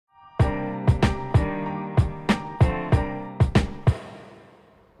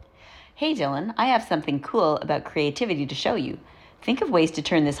Hey Dylan, I have something cool about creativity to show you. Think of ways to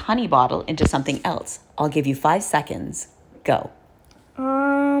turn this honey bottle into something else. I'll give you 5 seconds. Go.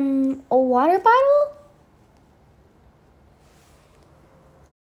 A water bottle?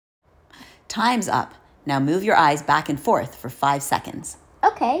 Time's up. Now move your eyes back and forth for 5 seconds.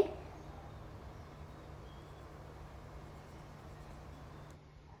 Okay.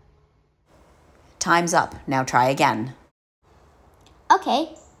 Time's up. Now try again. Okay.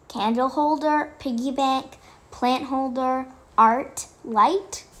 Candle holder, piggy bank, plant holder, art,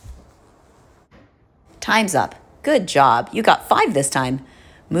 light. Time's up. Good job. You got 5 this time.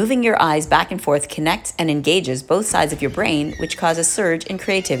 Moving your eyes back and forth connects and engages both sides of your brain, which causes surge in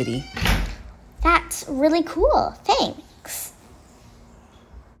creativity. That's really cool. Thanks.